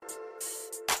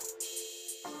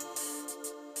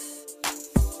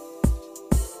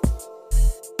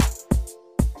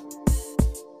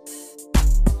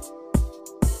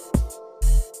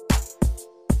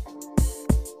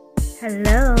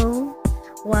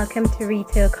welcome to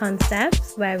Retail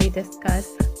Concepts, where we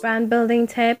discuss brand building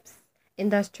tips,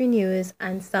 industry news,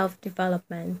 and self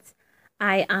development.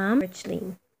 I am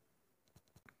Richleen.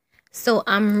 So,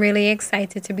 I'm really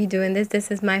excited to be doing this.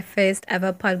 This is my first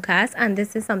ever podcast, and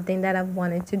this is something that I've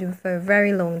wanted to do for a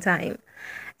very long time.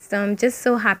 So, I'm just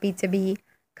so happy to be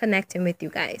connecting with you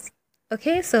guys.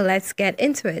 Okay, so let's get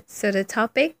into it. So, the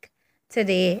topic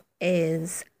today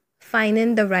is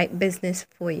finding the right business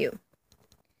for you.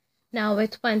 Now,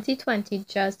 with 2020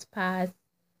 just passed,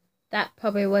 that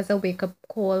probably was a wake up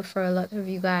call for a lot of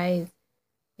you guys.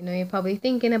 You're probably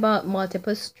thinking about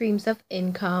multiple streams of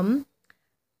income,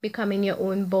 becoming your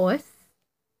own boss,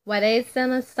 whether it's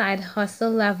on a side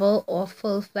hustle level or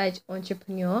full fledged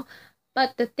entrepreneur.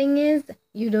 But the thing is,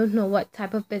 you don't know what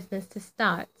type of business to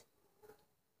start.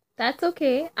 That's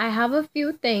okay. I have a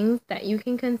few things that you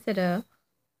can consider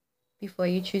before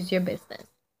you choose your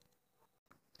business.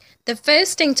 The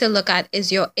first thing to look at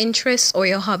is your interests or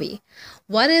your hobby.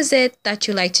 What is it that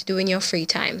you like to do in your free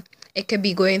time? It could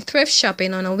be going thrift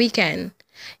shopping on a weekend.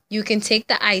 You can take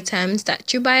the items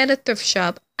that you buy at a thrift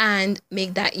shop and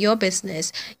make that your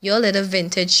business, your little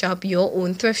vintage shop, your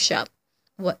own thrift shop.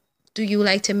 What do you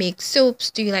like to make soaps?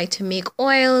 Do you like to make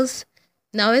oils?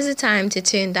 Now is the time to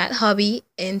turn that hobby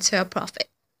into a profit.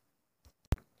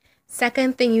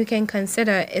 Second thing you can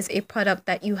consider is a product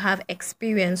that you have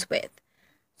experience with.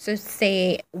 So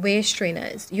say waist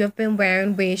trainers. You've been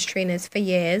wearing waist trainers for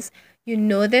years. You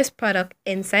know this product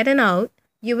inside and out.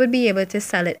 You would be able to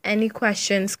sell it. Any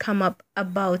questions come up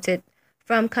about it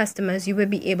from customers, you would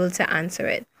be able to answer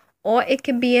it. Or it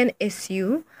could be an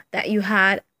issue that you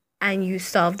had and you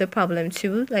solved the problem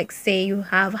too. Like say you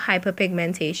have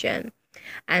hyperpigmentation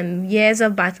and years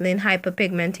of battling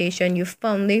hyperpigmentation, you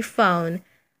finally found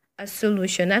a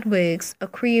solution that works, a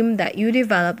cream that you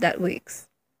developed that works.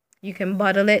 You can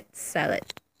bottle it, sell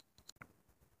it.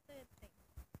 Third thing,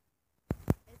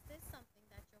 is this something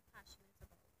that you're passionate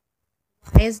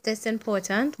about? Why is this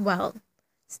important? Well,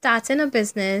 starting a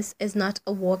business is not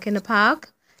a walk in the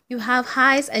park. You have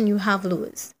highs and you have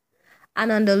lows.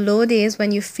 And on the low days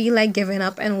when you feel like giving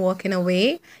up and walking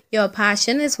away, your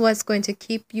passion is what's going to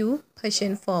keep you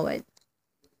pushing forward.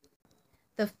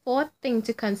 The fourth thing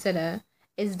to consider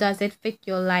is, does it fit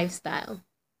your lifestyle?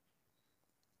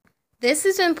 This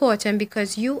is important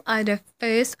because you are the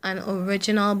first and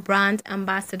original brand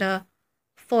ambassador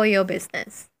for your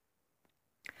business.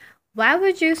 Why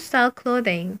would you sell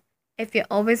clothing if you're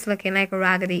always looking like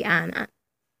Raggedy Ann?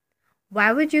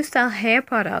 Why would you sell hair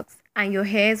products and your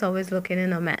hair is always looking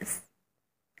in a mess?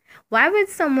 Why would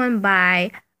someone buy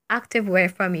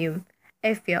activewear from you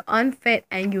if you're unfit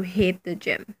and you hate the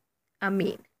gym?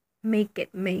 Make it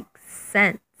make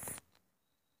sense.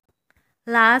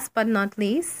 Last but not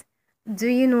least, do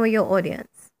you know your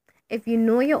audience? If you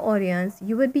know your audience,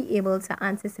 you would be able to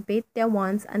anticipate their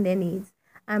wants and their needs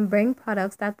and bring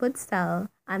products that would sell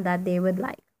and that they would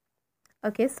like.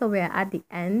 Okay, so we're at the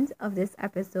end of this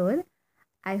episode.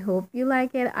 I hope you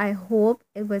like it. I hope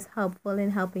it was helpful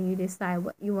in helping you decide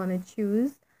what you want to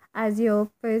choose as your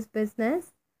first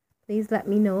business. Please let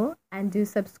me know and do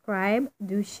subscribe,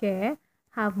 do share.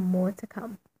 Have more to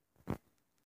come.